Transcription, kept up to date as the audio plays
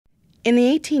In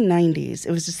the 1890s,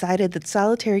 it was decided that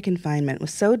solitary confinement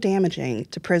was so damaging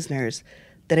to prisoners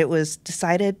that it was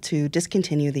decided to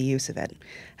discontinue the use of it.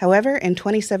 However, in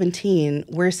 2017,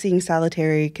 we're seeing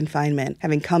solitary confinement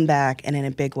having come back and in a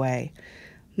big way.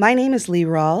 My name is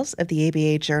Rawles of the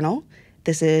ABA Journal.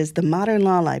 This is the Modern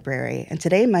Law Library, and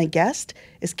today my guest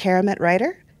is Keramet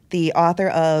Reiter, the author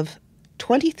of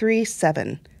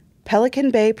 23-7, Pelican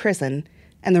Bay Prison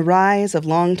and the Rise of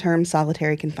Long-Term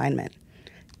Solitary Confinement.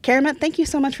 Keramet, thank you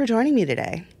so much for joining me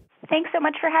today. Thanks so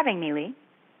much for having me, Lee.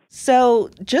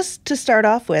 So just to start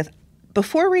off with,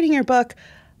 before reading your book,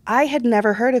 I had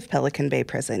never heard of Pelican Bay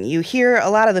Prison. You hear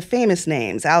a lot of the famous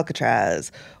names,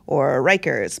 Alcatraz or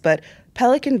Rikers, but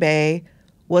Pelican Bay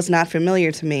was not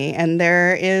familiar to me, and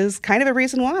there is kind of a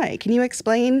reason why. Can you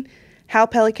explain how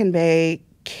Pelican Bay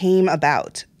came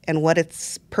about and what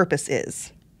its purpose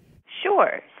is?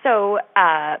 Sure. So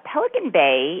Pelican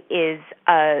Bay is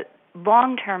a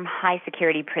long-term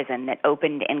high-security prison that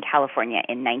opened in California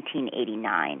in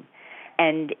 1989.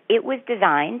 And it was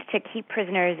designed to keep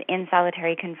prisoners in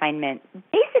solitary confinement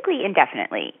basically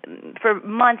indefinitely, for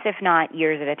months, if not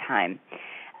years at a time.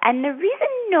 And the reason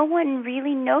no one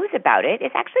really knows about it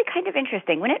is actually kind of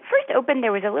interesting. When it first opened,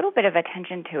 there was a little bit of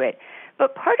attention to it.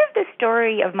 But part of the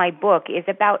story of my book is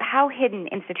about how hidden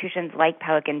institutions like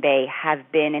Pelican Bay have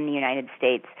been in the United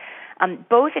States,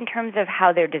 both in terms of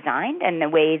how they're designed and the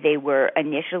way they were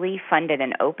initially funded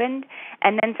and opened,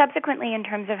 and then subsequently in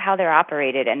terms of how they're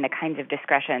operated and the kinds of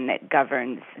discretion that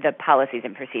governs the policies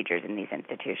and procedures in these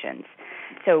institutions.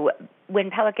 So when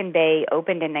Pelican Bay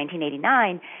opened in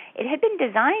 1989, it had been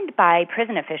designed by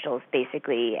prison officials,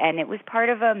 basically, and it was part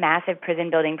of a massive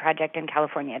prison building project in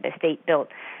California. The state built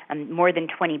more than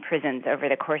 20 prisons over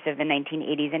the course of the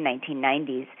 1980s and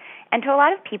 1990s. And to a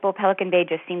lot of people, Pelican Bay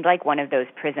just seemed like one of those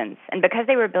prisons. And because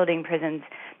they were building prisons,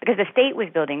 because the state was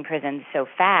building prisons so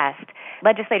fast,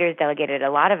 legislators delegated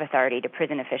a lot of authority to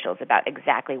prison officials about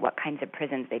exactly what kinds of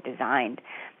prisons they designed.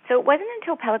 So it wasn't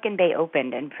until Pelican Bay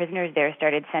opened and prisoners there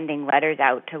started sending letters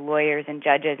out to lawyers and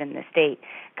judges in the state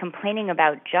complaining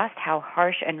about just how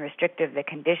harsh and restrictive the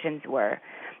conditions were.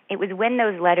 It was when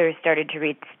those letters started to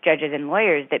reach judges and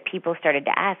lawyers that people started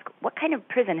to ask what kind of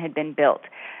prison had been built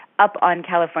up on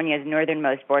California's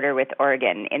northernmost border with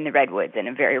Oregon in the Redwoods in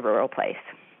a very rural place.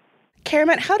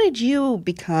 Keramet, how did you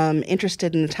become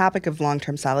interested in the topic of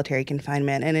long-term solitary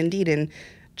confinement and indeed in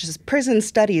just prison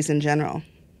studies in general?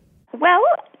 Well,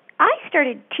 I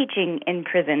started teaching in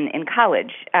prison in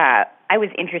college. I was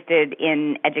interested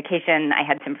in education. I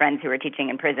had some friends who were teaching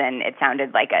in prison. It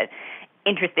sounded like a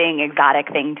interesting,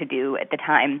 exotic thing to do at the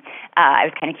time. I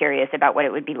was kind of curious about what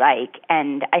it would be like.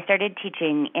 And I started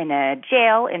teaching in a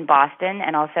jail in Boston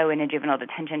and also in a juvenile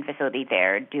detention facility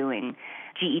there doing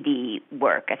GED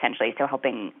work, essentially, so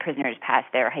helping prisoners pass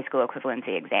their high school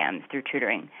equivalency exams through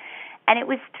tutoring. And it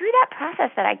was through that process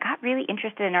that I got really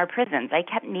interested in our prisons. I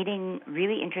kept meeting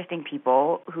really interesting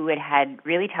people who had had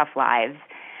really tough lives,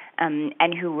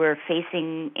 and who were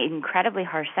facing incredibly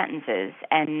harsh sentences.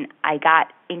 And I got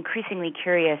increasingly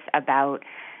curious about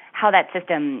how that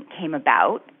system came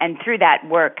about, and through that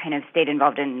work kind of stayed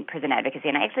involved in prison advocacy.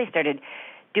 And I actually started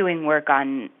doing work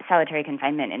on solitary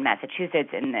confinement in Massachusetts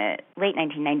in the late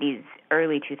 1990s,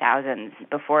 early 2000s,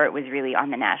 before it was really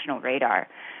on the national radar.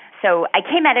 So I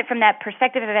came at it from that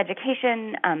perspective of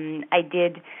education. I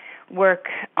did work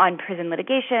on prison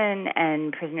litigation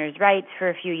and prisoners' rights for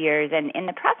a few years, and in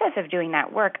the process of doing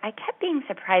that work, I kept being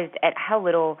surprised at how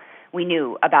little we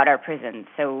knew about our prisons.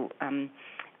 So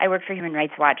I worked for Human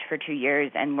Rights Watch for 2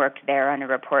 years and worked there on a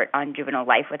report on juvenile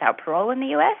life without parole in the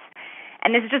U.S.,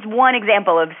 and this is just one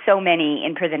example of so many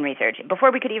in prison research. Before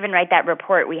we could even write that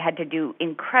report, we had to do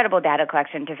incredible data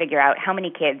collection to figure out how many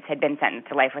kids had been sentenced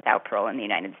to life without parole in the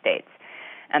United States,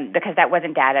 because that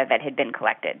wasn't data that had been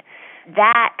collected.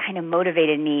 That kind of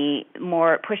motivated me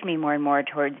pushed me more and more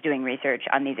towards doing research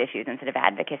on these issues instead of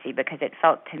advocacy, because it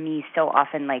felt to me so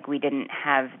often like we didn't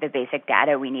have the basic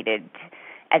data we needed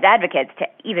as advocates to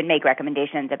even make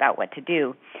recommendations about what to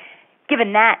do.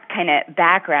 Given that kind of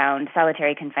background,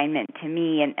 solitary confinement to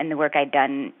me and the work I'd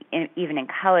done even in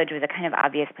college was a kind of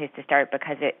obvious place to start,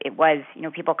 because it was,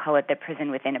 people call it the prison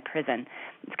within a prison.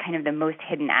 It's kind of the most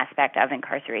hidden aspect of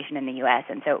incarceration in the U.S.,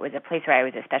 and so it was a place where I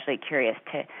was especially curious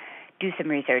to do some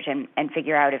research and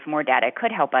figure out if more data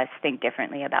could help us think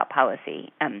differently about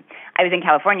policy. I was in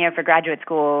California for graduate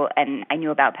school, and I knew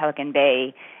about Pelican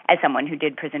Bay as someone who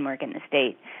did prison work in the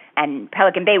state. And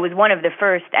Pelican Bay was one of the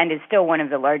first and is still one of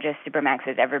the largest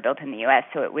Supermaxes ever built in the U.S.,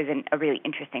 so it was a really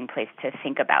interesting place to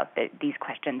think about these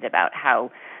questions about how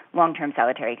long-term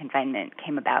solitary confinement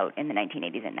came about in the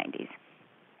 1980s and 90s.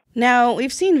 Now,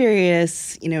 we've seen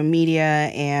various, media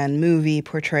and movie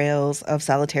portrayals of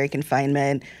solitary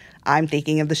confinement. I'm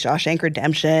thinking of The Shawshank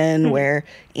Redemption, where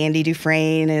Andy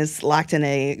Dufresne is locked in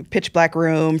a pitch black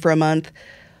room for a month.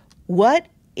 What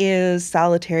is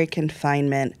solitary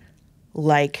confinement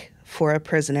like for a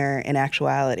prisoner in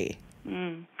actuality?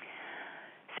 Mm.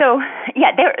 So,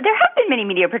 yeah, there have been many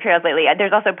media portrayals lately.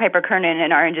 There's also Piper Kernan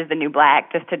in Orange is the New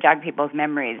Black, just to jog people's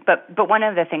memories. But one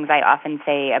of the things I often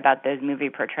say about those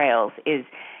movie portrayals is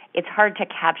it's hard to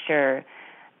capture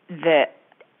the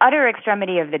utter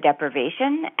extremity of the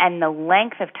deprivation and the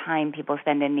length of time people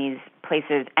spend in these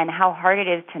places and how hard it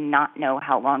is to not know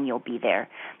how long you'll be there.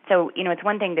 So, it's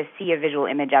one thing to see a visual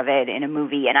image of it in a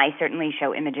movie, and I certainly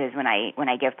show images when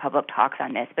I give public talks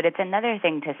on this, but it's another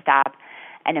thing to stop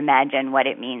and imagine what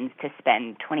it means to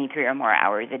spend 23 or more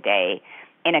hours a day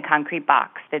in a concrete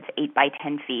box that's 8 by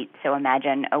 10 feet. So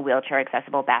imagine a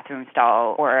wheelchair-accessible bathroom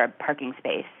stall or a parking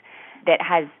space that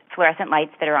has fluorescent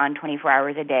lights that are on 24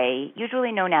 hours a day,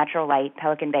 usually no natural light.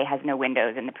 Pelican Bay has no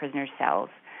windows in the prisoners' cells.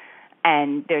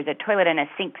 And there's a toilet and a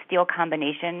sink steel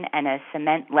combination and a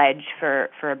cement ledge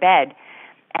for a bed.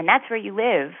 And that's where you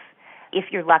live. If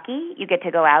you're lucky, you get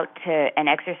to go out to an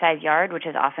exercise yard, which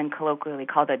is often colloquially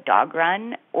called a dog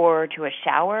run, or to a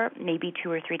shower maybe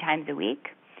 2 or 3 times a week.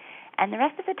 And the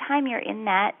rest of the time you're in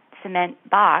that cement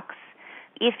box.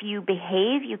 If you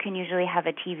behave, you can usually have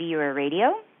a TV or a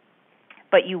radio,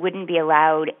 but you wouldn't be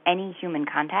allowed any human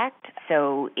contact.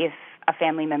 So if a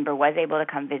family member was able to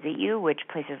come visit you, which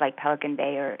places like Pelican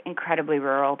Bay are incredibly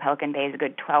rural. Pelican Bay is a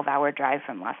good 12-hour drive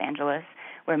from Los Angeles,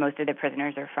 where most of the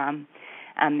prisoners are from.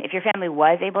 If your family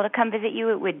was able to come visit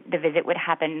you, the visit would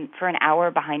happen for an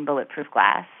hour behind bulletproof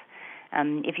glass.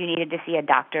 If you needed to see a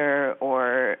doctor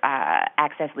or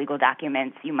access legal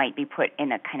documents, you might be put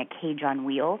in a kind of cage on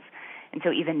wheels. And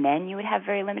so even then you would have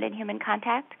very limited human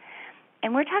contact.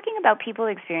 And we're talking about people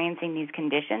experiencing these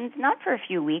conditions not for a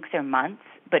few weeks or months,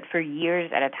 but for years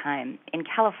at a time. In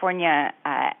California,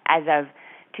 as of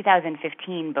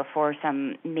 2015, before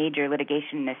some major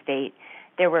litigation in the state,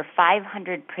 there were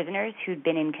 500 prisoners who'd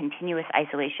been in continuous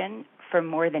isolation for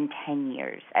more than 10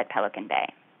 years at Pelican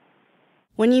Bay.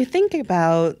 When you think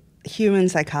about human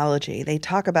psychology, they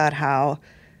talk about how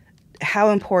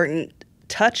important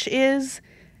touch is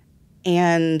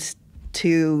and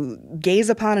to gaze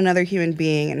upon another human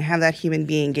being and have that human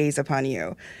being gaze upon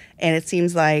you. And it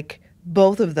seems like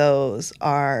both of those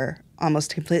are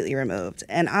almost completely removed.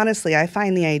 And honestly, I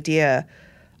find the idea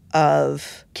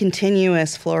of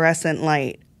continuous fluorescent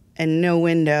light and no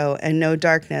window and no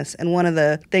darkness. And one of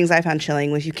the things I found chilling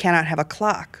was you cannot have a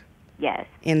clock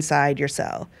inside your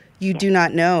cell. You do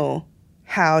not know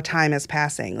how time is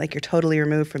passing. Like, you're totally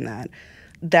removed from that.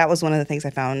 That was one of the things I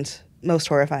found most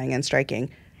horrifying and striking.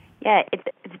 Yeah, it's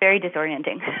very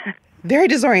disorienting. Very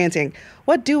disorienting.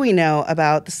 What do we know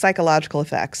about the psychological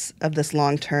effects of this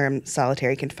long-term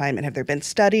solitary confinement? Have there been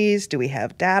studies? Do we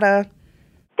have data?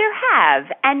 There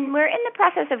have, and we're in the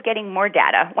process of getting more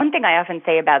data. One thing I often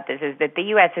say about this is that the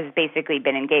U.S. has basically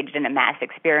been engaged in a mass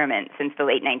experiment since the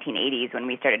late 1980s when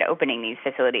we started opening these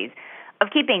facilities of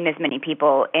keeping this many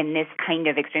people in this kind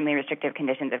of extremely restrictive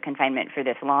conditions of confinement for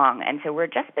this long. And so we're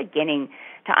just beginning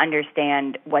to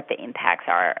understand what the impacts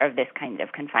are of this kind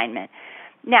of confinement.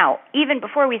 Now, even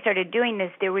before we started doing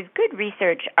this, there was good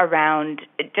research around,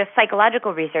 just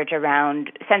psychological research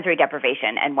around sensory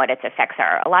deprivation and what its effects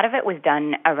are. A lot of it was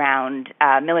done around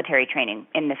military training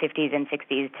in the 50s and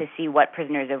 60s to see what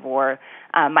prisoners of war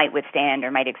might withstand or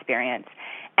might experience.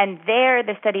 And there,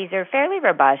 the studies are fairly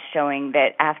robust, showing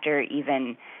that after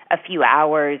even a few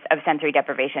hours of sensory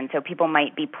deprivation, so people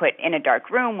might be put in a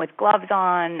dark room with gloves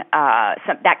on,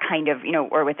 that kind of,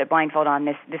 or with a blindfold on,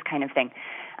 this kind of thing.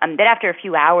 That after a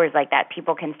few hours like that,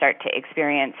 people can start to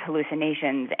experience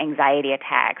hallucinations, anxiety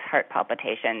attacks, heart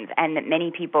palpitations, and that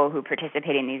many people who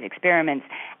participate in these experiments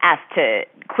ask to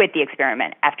quit the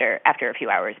experiment after a few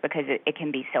hours because it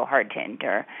can be so hard to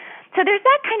endure. So there's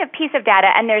that kind of piece of data,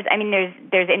 and there's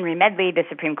Inri Medley, the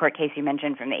Supreme Court case you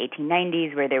mentioned from the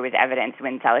 1890s, where there was evidence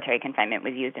when solitary confinement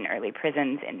was used in early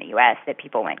prisons in the U.S. that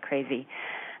people went crazy.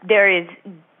 There is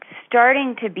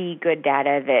starting to be good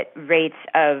data that rates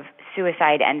of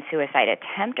suicide and suicide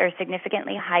attempt are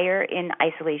significantly higher in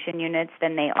isolation units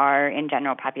than they are in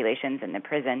general populations in the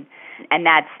prison. And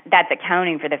that's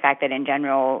accounting for the fact that in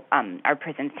general, our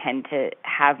prisons tend to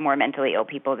have more mentally ill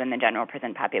people than the general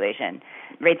prison population.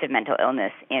 Rates of mental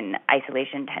illness in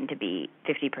isolation tend to be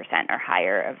 50% or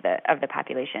higher of the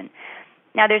population.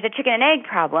 Now, there's a chicken and egg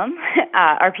problem.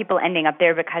 Are people ending up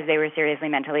there because they were seriously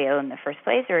mentally ill in the first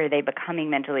place, or are they becoming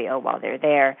mentally ill while they're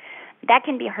there? that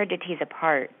can be hard to tease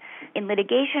apart. In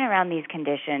litigation around these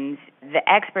conditions, the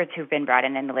experts who've been brought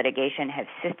in the litigation have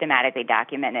systematically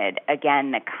documented,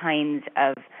 again, the kinds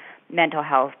of mental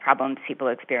health problems people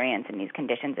experience in these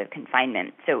conditions of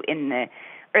confinement. So in the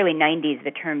early 90s,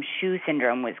 the term SHU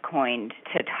syndrome was coined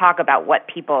to talk about what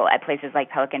people at places like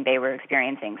Pelican Bay were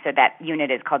experiencing. So that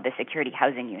unit is called the Security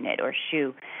Housing Unit, or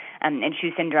SHU. And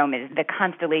SHU syndrome is the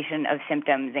constellation of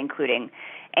symptoms, including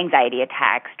anxiety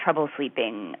attacks, trouble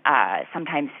sleeping,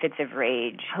 sometimes fits of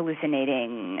rage,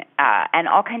 hallucinating, and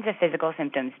all kinds of physical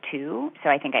symptoms too. So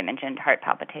I think I mentioned heart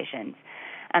palpitations.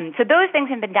 So those things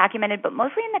have been documented, but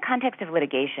mostly in the context of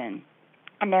litigation.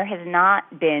 And there has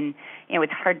not been,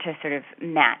 it's hard to sort of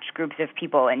match groups of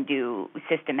people and do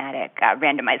systematic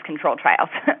randomized control trials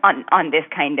on this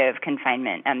kind of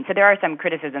confinement. So there are some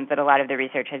criticisms that a lot of the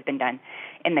research has been done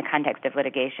in the context of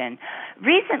litigation.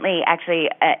 Recently, actually,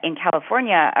 in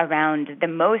California, around the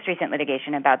most recent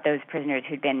litigation about those prisoners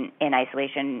who'd been in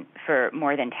isolation for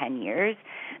more than 10 years,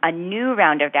 a new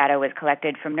round of data was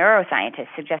collected from neuroscientists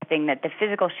suggesting that the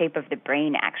physical shape of the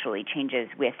brain actually changes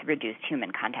with reduced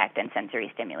human contact and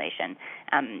sensory stimulation,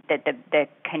 that the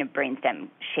kind of brainstem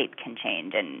shape can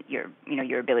change, and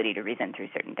your ability to reason through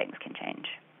certain things can change.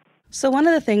 So one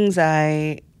of the things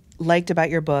I liked about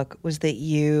your book was that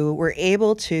you were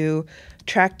able to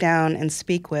track down and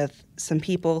speak with some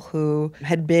people who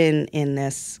had been in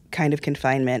this kind of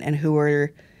confinement and who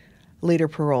were later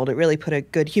paroled. It really put a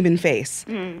good human face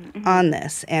on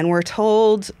this. And we're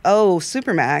told,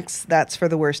 Supermax, that's for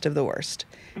the worst of the worst.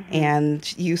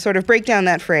 And you sort of break down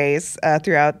that phrase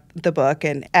throughout the book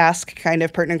and ask kind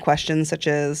of pertinent questions such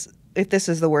as, if this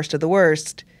is the worst of the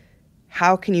worst,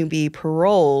 how can you be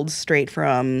paroled straight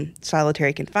from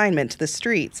solitary confinement to the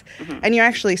streets? And you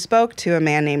actually spoke to a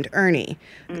man named Ernie,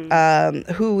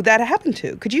 who that happened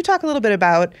to. Could you talk a little bit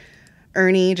about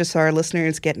Ernie, just so our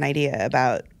listeners get an idea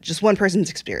about just one person's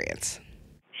experience?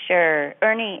 Sure.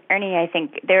 Ernie, I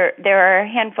think there are a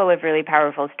handful of really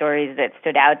powerful stories that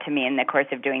stood out to me in the course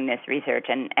of doing this research,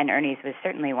 and Ernie's was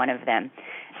certainly one of them.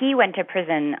 He went to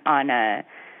prison on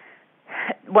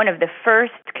one of the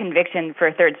first convictions for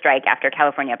a third strike after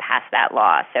California passed that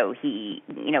law. So he,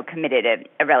 committed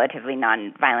a relatively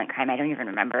nonviolent crime. I don't even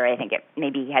remember. I think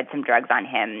maybe he had some drugs on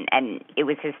him, and it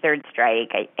was his third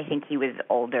strike. I think he was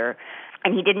older,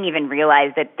 and he didn't even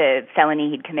realize that the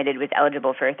felony he'd committed was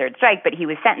eligible for a third strike, but he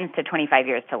was sentenced to 25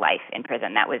 years to life in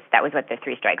prison. That was what the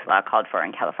three strikes law called for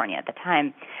in California at the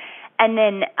time. And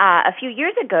then a few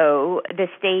years ago, the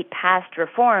state passed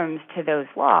reforms to those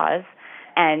laws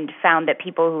and found that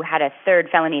people who had a third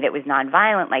felony that was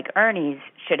nonviolent, like Ernie's,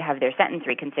 should have their sentence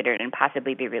reconsidered and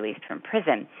possibly be released from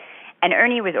prison. And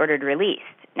Ernie was ordered released.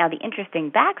 Now, the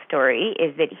interesting backstory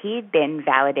is that he'd been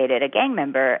validated a gang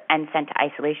member and sent to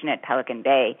isolation at Pelican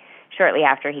Bay shortly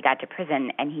after he got to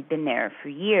prison, and he'd been there for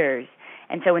years.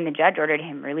 And so when the judge ordered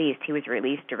him released, he was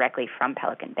released directly from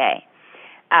Pelican Bay.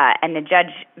 And the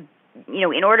judge,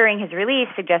 in ordering his release,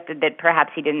 suggested that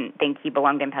perhaps he didn't think he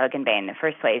belonged in Pelican Bay in the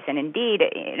first place. And indeed,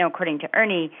 according to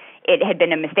Ernie, it had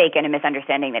been a mistake and a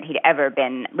misunderstanding that he'd ever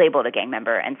been labeled a gang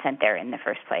member and sent there in the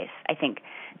first place. I think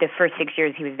the first 6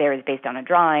 years he was there was based on a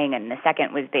drawing, and the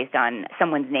second was based on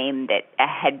someone's name that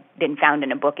had been found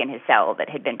in a book in his cell that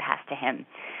had been passed to him.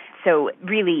 So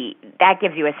really, that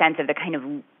gives you a sense of the kind of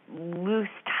loose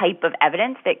type of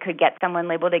evidence that could get someone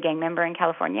labeled a gang member in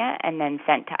California and then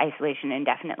sent to isolation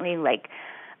indefinitely, like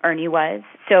Ernie was.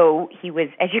 So he was,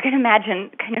 as you can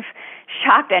imagine, kind of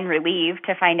shocked and relieved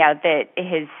to find out that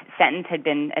his sentence had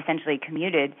been essentially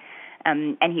commuted,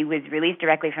 and he was released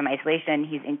directly from isolation.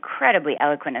 He's incredibly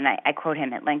eloquent, and I quote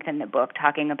him at length in the book,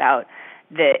 talking about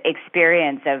the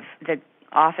experience of the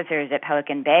officers at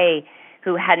Pelican Bay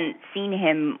who hadn't seen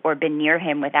him or been near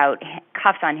him without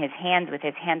cuffs on his hands, with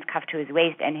his hands cuffed to his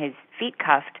waist and his feet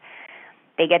cuffed.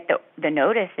 They get the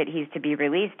notice that he's to be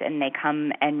released, and they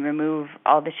come and remove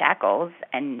all the shackles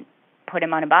and put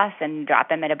him on a bus and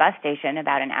drop him at a bus station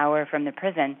about an hour from the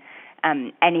prison.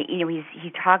 And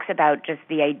he talks about just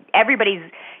everybody's,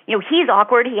 he's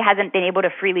awkward. He hasn't been able to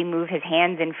freely move his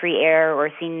hands in free air or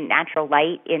seen natural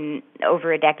light in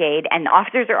over a decade. And the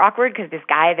officers are awkward because this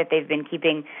guy that they've been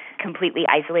keeping completely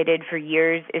isolated for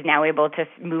years is now able to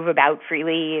move about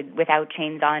freely without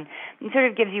chains on. It sort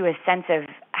of gives you a sense of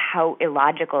how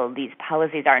illogical these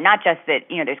policies are. Not just that,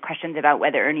 there's questions about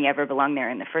whether Ernie ever belonged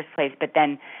there in the first place, but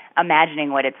then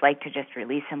imagining what it's like to just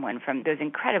release someone from those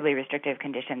incredibly restrictive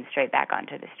conditions straight back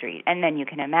onto the street. And then you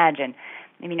can imagine,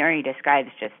 Ernie describes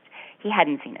just, he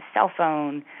hadn't seen a cell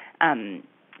phone.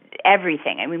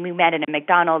 everything. I mean, we met in a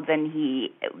McDonald's, and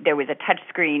there was a touch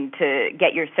screen to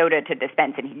get your soda to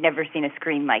dispense, and he'd never seen a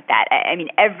screen like that. I mean,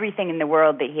 everything in the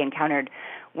world that he encountered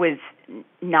was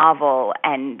novel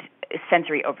and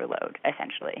sensory overload,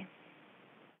 essentially.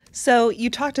 So you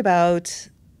talked about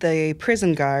the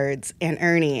prison guards and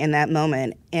Ernie in that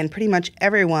moment, and pretty much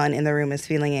everyone in the room is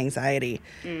feeling anxiety.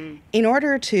 In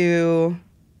order to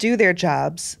do their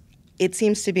jobs, it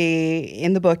seems to be,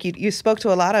 in the book, you spoke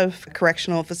to a lot of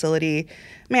correctional facility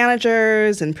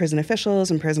managers and prison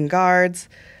officials and prison guards.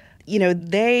 You know,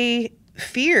 they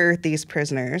fear these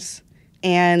prisoners,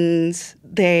 and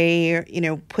they,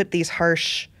 put these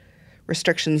harsh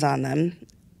restrictions on them,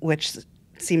 which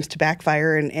seems to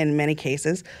backfire in many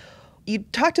cases. You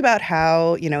talked about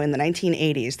how, in the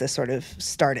 1980s, this sort of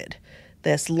started,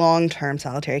 this long-term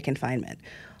solitary confinement.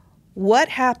 What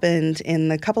happened in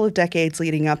the couple of decades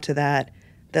leading up to that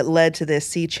led to this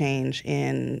sea change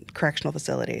in correctional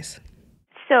facilities?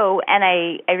 So, and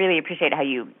I really appreciate how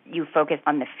you focused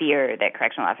on the fear that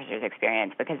correctional officers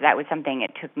experience, because that was something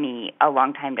it took me a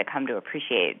long time to come to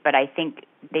appreciate. But I think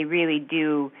they really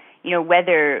do,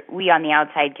 whether we on the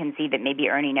outside can see that maybe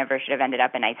Ernie never should have ended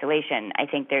up in isolation, I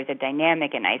think there's a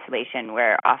dynamic in isolation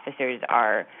where officers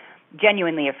are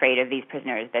genuinely afraid of these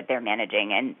prisoners that they're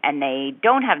managing, and they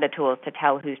don't have the tools to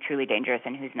tell who's truly dangerous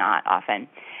and who's not often.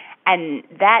 And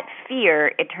that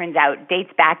fear, it turns out,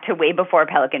 dates back to way before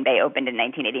Pelican Bay opened in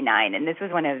 1989. And this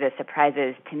was one of the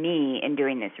surprises to me in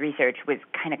doing this research, was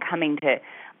kind of coming to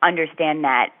understand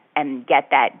that and get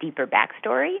that deeper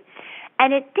backstory.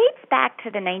 And it dates back to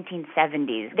the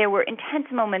 1970s. There were intense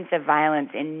moments of violence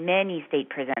in many state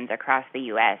prisons across the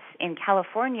U.S. In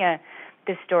California,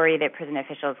 the story that prison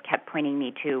officials kept pointing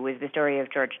me to was the story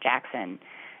of George Jackson.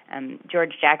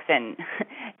 George Jackson,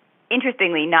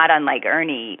 interestingly, not unlike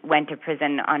Ernie, went to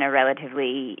prison on a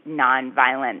relatively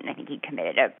nonviolent, I think he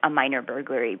committed a minor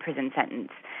burglary prison sentence.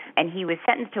 And he was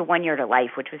sentenced to 1 year to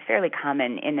life, which was fairly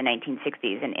common in the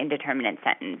 1960s, an indeterminate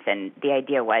sentence. And the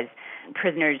idea was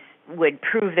prisoners would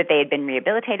prove that they had been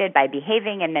rehabilitated by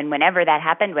behaving, and then whenever that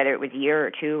happened, whether it was a year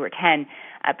or 2 or 10,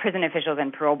 prison officials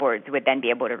and parole boards would then be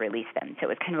able to release them. So it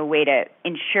was kind of a way to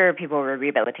ensure people were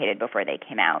rehabilitated before they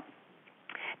came out.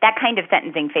 That kind of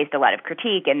sentencing faced a lot of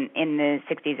critique in the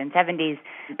 60s and 70s,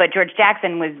 but George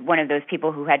Jackson was one of those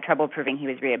people who had trouble proving he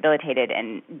was rehabilitated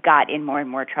and got in more and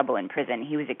more trouble in prison.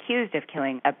 He was accused of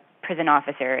killing a prison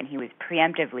officer, and he was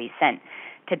preemptively sent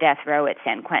to death row at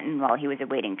San Quentin while he was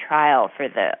awaiting trial for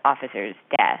the officer's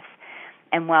death.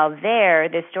 And while there,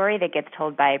 the story that gets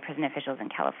told by prison officials in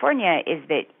California is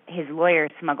that his lawyer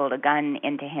smuggled a gun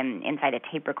into him inside a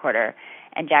tape recorder,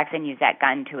 and Jackson used that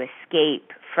gun to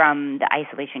escape from the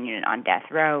isolation unit on death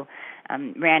row,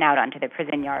 ran out onto the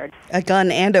prison yard. A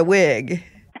gun and a wig.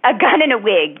 A gun and a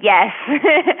wig, yes.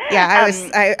 Yeah,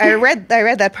 I read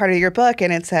that part of your book,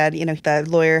 and it said, the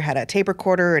lawyer had a tape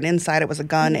recorder, and inside it was a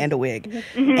gun and a wig.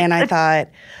 And I thought,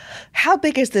 how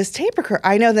big is this tape recorder?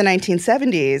 I know the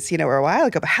 1970s, were a while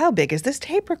ago, but how big is this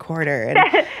tape recorder?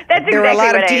 And there were a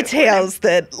lot of details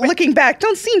that, looking back,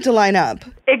 don't seem to line up.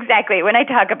 Exactly. When I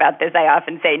talk about this, I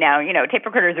often say now, tape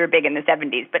recorders were big in the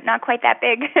 70s, but not quite that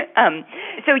big.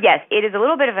 So yes, it is a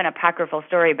little bit of an apocryphal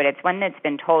story, but it's one that's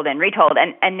been told and retold.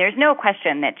 And there's no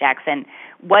question that Jackson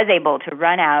was able to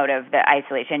run out of the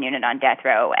isolation unit on death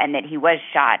row, and that he was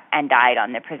shot and died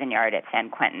on the prison yard at San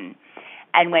Quentin.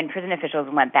 And when prison officials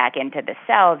went back into the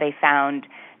cell, they found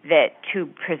that 2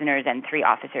 prisoners and 3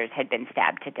 officers had been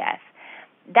stabbed to death.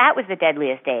 That was the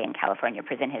deadliest day in California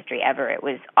prison history ever. It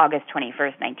was August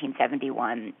 21st,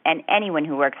 1971. And anyone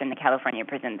who works in the California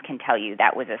prisons can tell you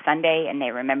that was a Sunday, and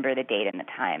they remember the date and the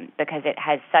time, because it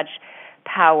has such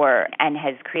power and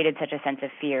has created such a sense of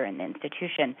fear in the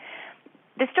institution.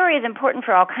 The story is important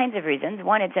for all kinds of reasons.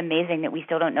 One, it's amazing that we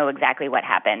still don't know exactly what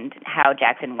happened, how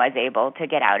Jackson was able to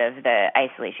get out of the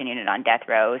isolation unit on death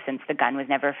row, since the gun was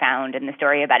never found, and the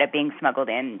story about it being smuggled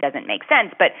in doesn't make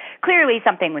sense. But clearly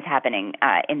something was happening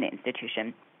in the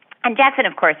institution. And Jackson,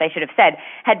 of course, I should have said,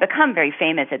 had become very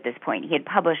famous at this point. He had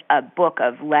published a book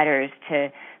of letters to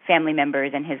family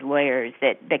members and his lawyers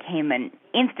that became an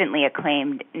instantly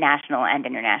acclaimed national and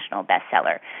international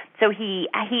bestseller. So he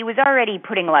was already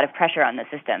putting a lot of pressure on the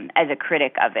system as a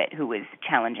critic of it, who was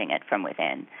challenging it from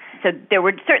within. So there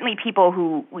were certainly people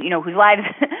who, whose lives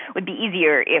would be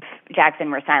easier if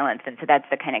Jackson were silenced. And so that's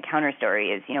the kind of counter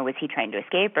story is, was he trying to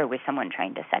escape, or was someone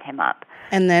trying to set him up?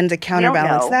 And then to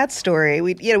counterbalance that story,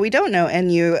 we don't know.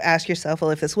 And you ask yourself, well,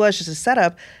 if this was just a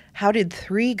setup, how did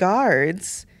 3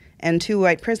 guards and 2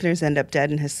 white prisoners end up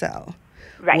dead in his cell?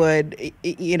 Right.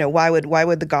 why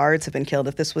would the guards have been killed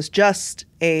if this was just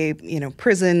a,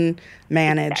 prison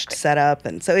managed Exactly. setup?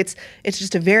 And so it's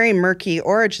just a very murky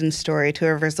origin story to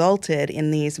have resulted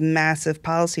in these massive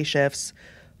policy shifts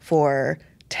for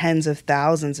tens of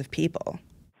thousands of people.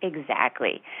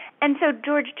 Exactly. And so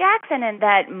George Jackson and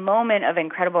that moment of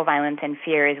incredible violence and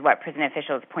fear is what prison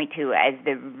officials point to as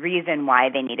the reason why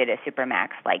they needed a supermax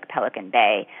like Pelican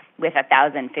Bay with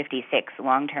 1,056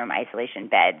 long-term isolation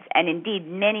beds. And indeed,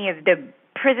 many of the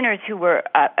prisoners who were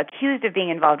accused of being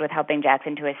involved with helping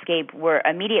Jackson to escape were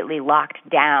immediately locked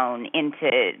down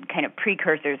into kind of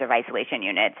precursors of isolation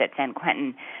units at San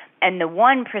Quentin. And the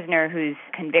one prisoner whose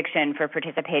conviction for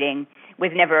participating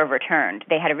was never overturned.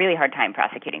 They had a really hard time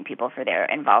prosecuting people for their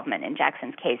involvement in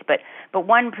Jackson's case. But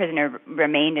one prisoner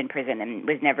remained in prison and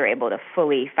was never able to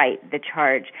fully fight the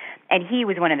charge. And he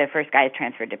was one of the first guys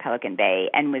transferred to Pelican Bay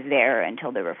and was there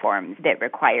until the reforms that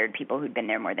required people who'd been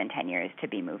there more than 10 years to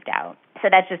be moved out. So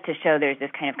that's just to show there's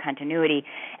this kind of continuity.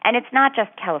 And it's not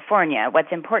just California.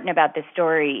 What's important about this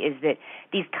story is that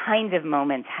these kinds of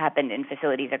moments happened in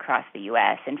facilities across the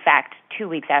U.S. In fact, 2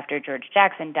 weeks after George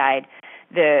Jackson died,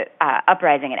 the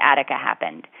uprising at Attica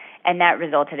happened. And that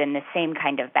resulted in the same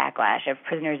kind of backlash of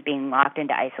prisoners being locked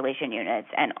into isolation units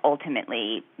and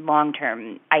ultimately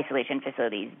long-term isolation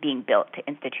facilities being built to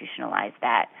institutionalize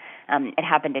that. It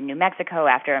happened in New Mexico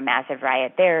after a massive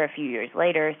riot there a few years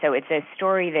later. So it's a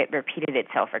story that repeated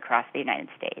itself across the United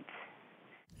States.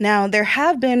 Now, there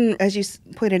have been, as you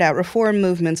pointed out, reform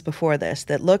movements before this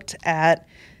that looked at,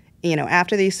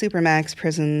 after these Supermax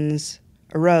prisons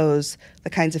arose, the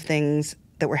kinds of things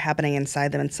that were happening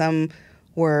inside them. And some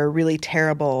were really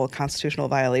terrible constitutional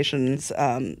violations.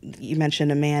 You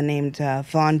mentioned a man named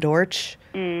Von Dortch,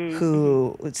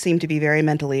 who seemed to be very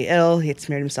mentally ill. He had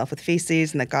smeared himself with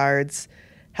feces, and the guards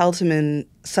held him in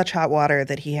such hot water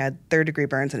that he had third-degree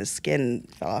burns and his skin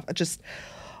fell off. Just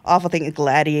awful thing,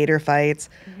 gladiator fights.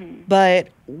 But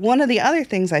one of the other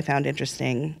things I found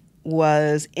interesting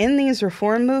was in these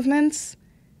reform movements,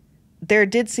 there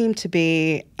did seem to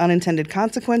be unintended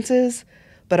consequences,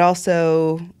 but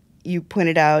also you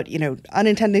pointed out,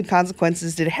 unintended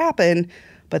consequences did happen,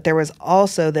 but there was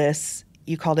also this,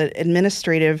 you called it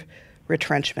administrative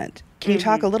retrenchment. Can you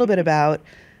talk a little bit about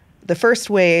the first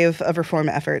wave of reform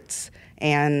efforts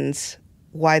and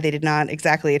why they did not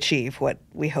exactly achieve what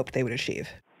we hoped they would achieve?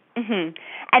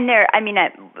 And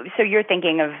so you're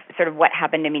thinking of sort of what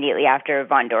happened immediately after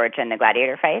Von Dortch and the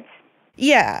gladiator fights?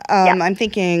 Yeah, I'm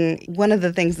thinking one of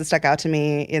the things that stuck out to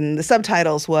me in the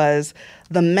subtitles was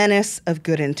the menace of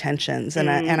good intentions. And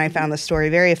I found the story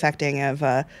very affecting of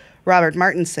Robert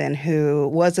Martinson, who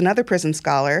was another prison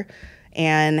scholar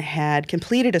and had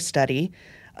completed a study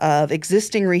of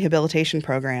existing rehabilitation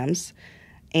programs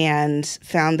and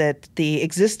found that the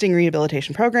existing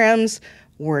rehabilitation programs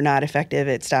were not effective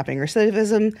at stopping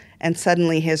recidivism. And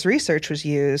suddenly his research was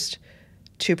used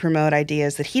to promote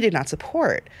ideas that he did not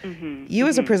support. You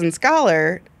as a prison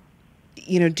scholar,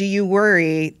 do you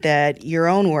worry that your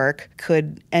own work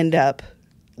could end up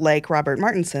like Robert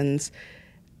Martinson's,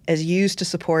 as used to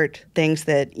support things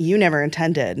that you never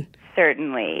intended?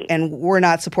 Certainly. And were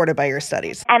not supported by your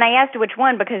studies. And I asked which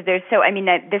one because this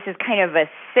is kind of a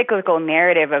cyclical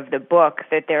narrative of the book,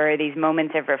 that there are these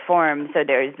moments of reform. So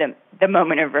there's the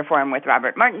moment of reform with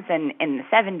Robert Martinson in the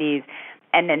 70s,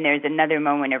 and then there's another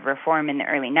moment of reform in the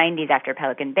early 90s after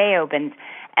Pelican Bay opens.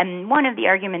 And one of the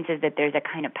arguments is that there's a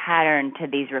kind of pattern to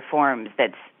these reforms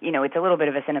that's, it's a little bit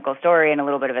of a cynical story and a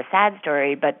little bit of a sad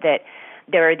story, but that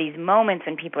there are these moments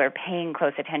when people are paying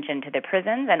close attention to the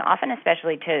prisons, and often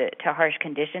especially to harsh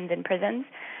conditions in prisons.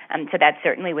 So that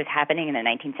certainly was happening in the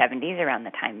 1970s around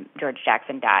the time George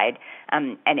Jackson died,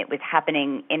 and it was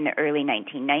happening in the early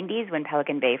 1990s when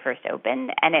Pelican Bay first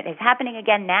opened, and it is happening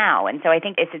again now. And so I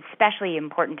think it's especially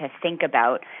important to think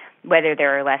about whether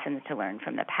there are lessons to learn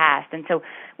from the past. And so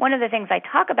one of the things I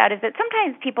talk about is that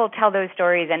sometimes people tell those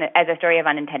stories as a story of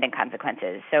unintended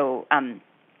consequences. So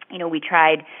we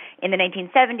tried in the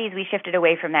 1970s, we shifted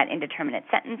away from that indeterminate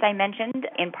sentence I mentioned,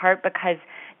 in part because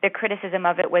the criticism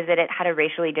of it was that it had a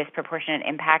racially disproportionate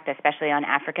impact, especially on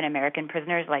African American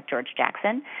prisoners like George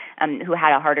Jackson, who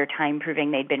had a harder time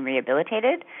proving they'd been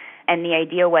rehabilitated. And the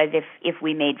idea was if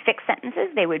we made fixed sentences,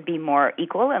 they would be more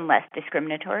equal and less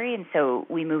discriminatory. And so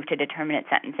we moved to determinate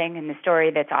sentencing. And the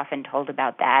story that's often told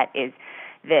about that is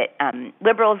that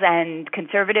liberals and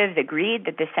conservatives agreed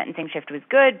that this sentencing shift was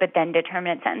good, but then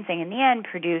determinate sentencing in the end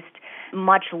produced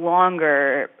much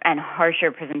longer and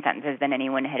harsher prison sentences than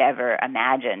anyone had ever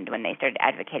imagined when they started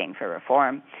advocating for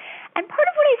reform. And part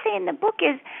of what I say in the book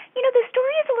is, the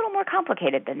story is a little more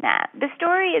complicated than that. The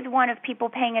story is one of people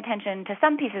paying attention to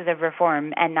some pieces of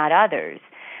reform and not others,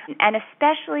 and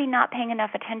especially not paying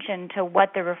enough attention to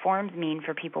what the reforms mean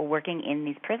for people working in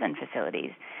these prison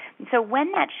facilities. So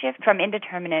when that shift from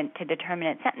indeterminate to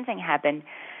determinate sentencing happened,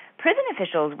 prison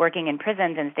officials working in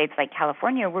prisons in states like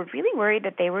California were really worried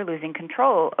that they were losing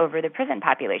control over the prison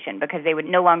population because they would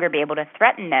no longer be able to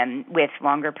threaten them with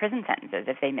longer prison sentences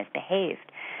if they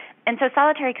misbehaved. And so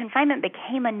solitary confinement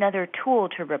became another tool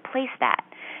to replace that.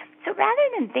 So rather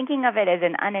than thinking of it as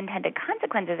an unintended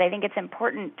consequences, I think it's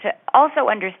important to also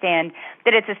understand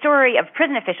that it's a story of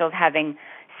prison officials having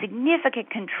significant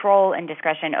control and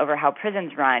discretion over how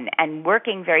prisons run and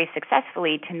working very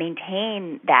successfully to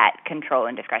maintain that control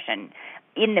and discretion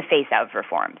in the face of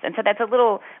reforms. And so that's a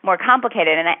little more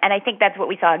complicated, and I think that's what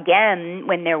we saw again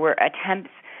when there were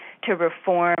attempts to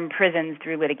reform prisons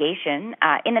through litigation.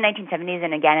 In the 1970s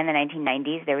and again in the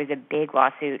 1990s, there was a big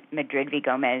lawsuit, Madrid v.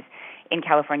 Gomez, in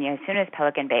California as soon as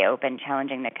Pelican Bay opened,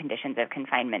 challenging the conditions of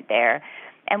confinement there.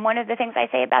 And one of the things I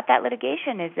say about that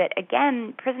litigation is that,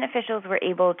 again, prison officials were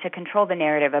able to control the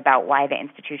narrative about why the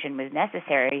institution was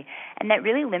necessary, and that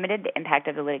really limited the impact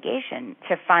of the litigation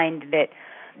to find that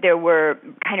there were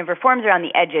kind of reforms around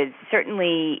the edges.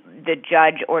 Certainly, the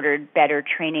judge ordered better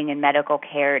training in medical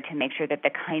care to make sure that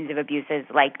the kinds of abuses,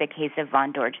 like the case of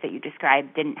Von Dorch that you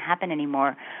described, didn't happen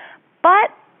anymore. But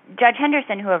Judge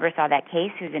Henderson, who oversaw that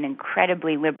case, who's an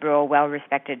incredibly liberal,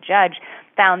 well-respected judge,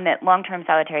 found that long-term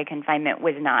solitary confinement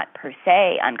was not per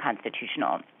se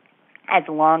unconstitutional, as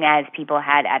long as people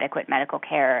had adequate medical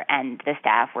care and the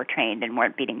staff were trained and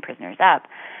weren't beating prisoners up.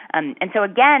 And so,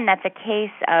 again, that's a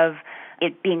case of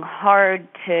it being hard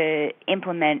to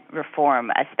implement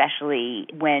reform, especially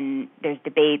when there's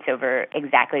debates over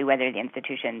exactly whether the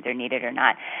institutions are needed or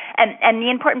not. And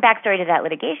the important backstory to that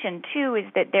litigation, too, is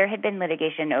that there had been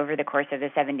litigation over the course of the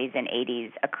 70s and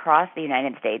 80s across the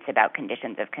United States about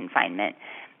conditions of confinement.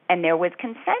 And there was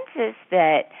consensus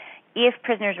that if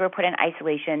prisoners were put in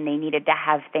isolation, they needed to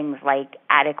have things like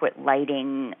adequate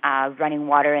lighting, running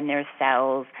water in their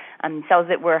cells, cells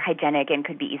that were hygienic and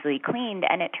could be easily cleaned.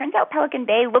 And it turns out Pelican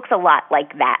Bay looks a lot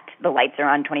like that. The lights are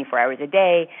on 24 hours a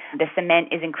day. The cement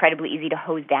is incredibly easy to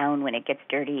hose down when it gets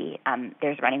dirty.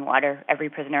 There's running water. Every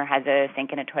prisoner has a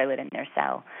sink and a toilet in their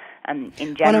cell.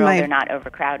 In general, they're not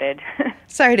overcrowded.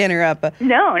 Sorry to interrupt, but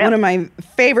No. One of my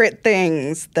favorite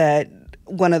things that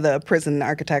one of the prison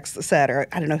architects said, or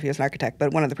I don't know if he was an architect,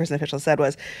 but one of the prison officials said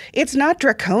was, it's not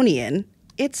draconian,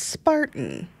 it's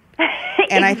Spartan.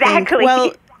 And exactly. I think,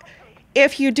 well,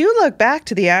 if you do look back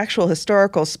to the actual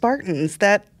historical Spartans,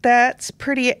 that's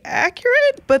pretty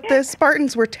accurate, but the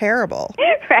Spartans were terrible.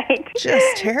 Right.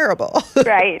 Just terrible.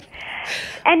 Right.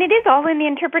 And it is all in the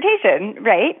interpretation,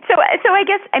 right? So I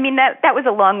guess, I mean, that was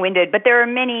a long-winded, but there are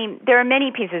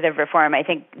many pieces of reform, I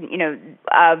think,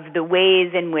 of the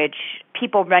ways in which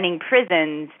people running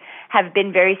prisons have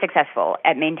been very successful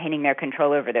at maintaining their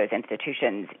control over those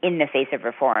institutions in the face of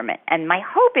reform. And my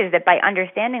hope is that by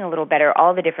understanding a little better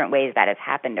all the different ways that has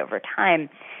happened over time,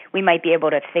 we might be able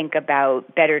to think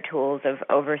about better tools of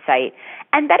oversight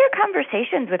and better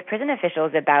conversations with prison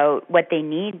officials about what they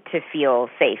need to feel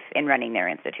safe in running their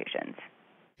institutions.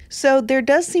 So there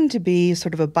does seem to be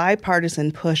sort of a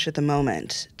bipartisan push at the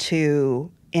moment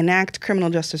to enact criminal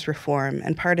justice reform,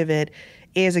 and part of it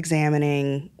is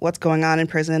examining what's going on in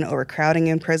prison, overcrowding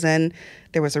in prison.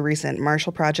 There was a recent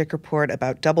Marshall Project report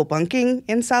about double bunking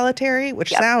in solitary,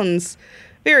 which sounds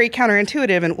very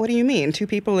counterintuitive. And what do you mean? 2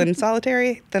 people in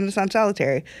solitary? Then it's not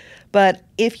solitary. But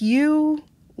if you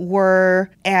were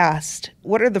asked,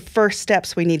 what are the first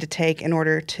steps we need to take in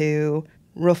order to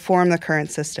reform the current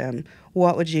system,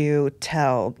 what would you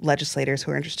tell legislators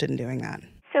who are interested in doing that?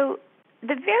 So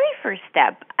the very first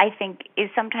step, I think, is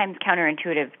sometimes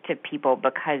counterintuitive to people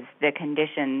because the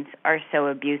conditions are so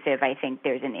abusive. I think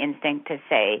there's an instinct to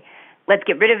say, let's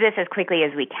get rid of this as quickly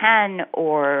as we can,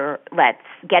 or let's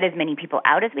get as many people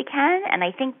out as we can. And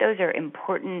I think those are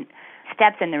important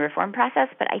steps in the reform process,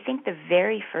 but I think the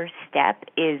very first step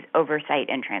is oversight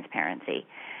and transparency.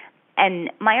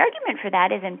 And my argument for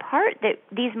that is in part that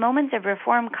these moments of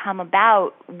reform come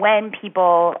about when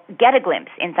people get a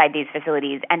glimpse inside these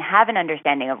facilities and have an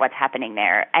understanding of what's happening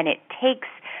there. And it takes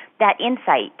that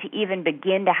insight to even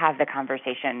begin to have the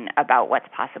conversation about what's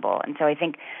possible. And so I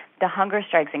think the hunger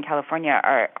strikes in California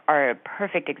are a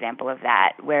perfect example of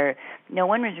that, where no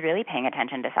one was really paying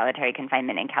attention to solitary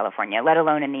confinement in California, let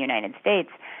alone in the United States.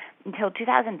 until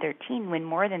 2013, when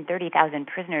more than 30,000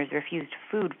 prisoners refused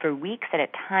food for weeks at a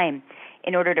time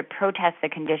in order to protest the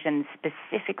conditions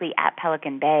specifically at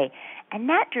Pelican Bay. And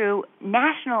that drew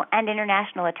national and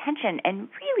international attention and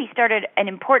really started an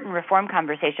important reform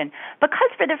conversation because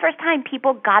for the first time,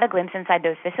 people got a glimpse inside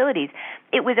those facilities.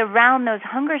 It was around those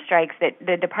hunger strikes that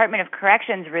the Department of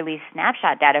Corrections released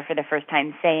snapshot data for the first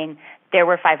time saying there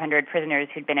were 500 prisoners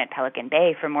who'd been at Pelican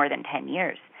Bay for more than 10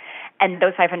 years. And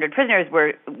those 500 prisoners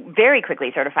were very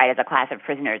quickly certified as a class of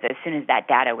prisoners as soon as that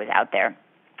data was out there.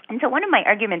 And so one of my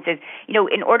arguments is,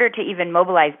 in order to even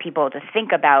mobilize people to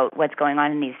think about what's going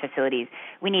on in these facilities,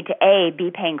 we need to, A, be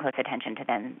paying close attention to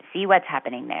them, see what's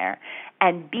happening there,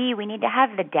 and B, we need to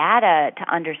have the data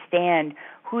to understand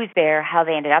who's there, how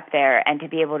they ended up there, and to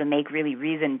be able to make really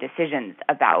reasoned decisions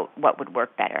about what would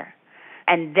work better.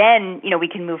 And then, we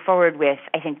can move forward with,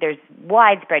 I think there's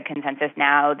widespread consensus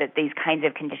now that these kinds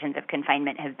of conditions of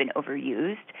confinement have been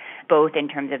overused, both in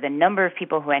terms of the number of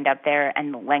people who end up there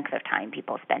and the length of time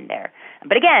people spend there.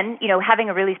 But again, having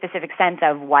a really specific sense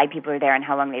of why people are there and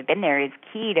how long they've been there is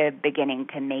key to beginning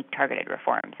to make targeted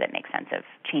reforms that make sense of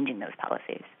changing those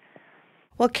policies.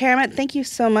 Well, Keramet, thank you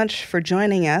so much for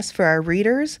joining us. For our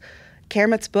readers,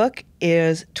 Keramet's book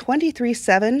is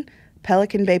 23/7,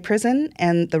 Pelican Bay Prison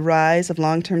and the Rise of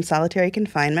Long-Term Solitary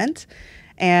Confinement.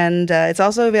 And it's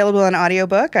also available on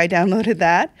audiobook. I downloaded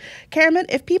that. Keramet,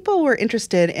 if people were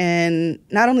interested in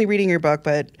not only reading your book,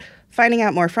 but finding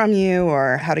out more from you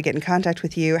or how to get in contact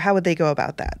with you, how would they go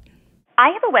about that? I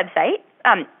have a website.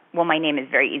 My name is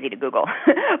very easy to Google,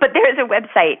 but there is a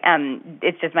website.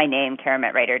 It's just my name,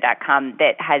 KerametReiter.com,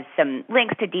 that has some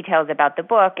links to details about the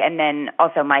book, and then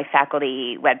also my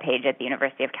faculty webpage at the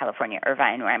University of California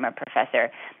Irvine, where I'm a professor,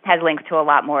 has links to a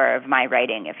lot more of my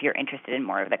writing if you're interested in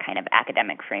more of the kind of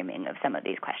academic framing of some of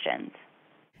these questions.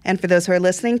 And for those who are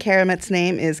listening, Keramet's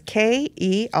name is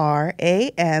KerametReiter.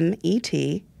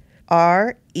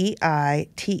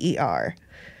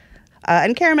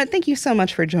 And Keramet, thank you so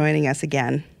much for joining us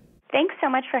again. Thanks so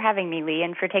much for having me, Lee,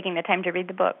 and for taking the time to read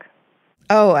the book.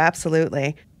 Oh,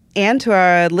 absolutely. And to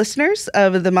our listeners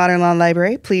of the Modern Law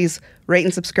Library, please rate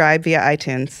and subscribe via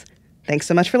iTunes. Thanks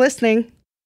so much for listening.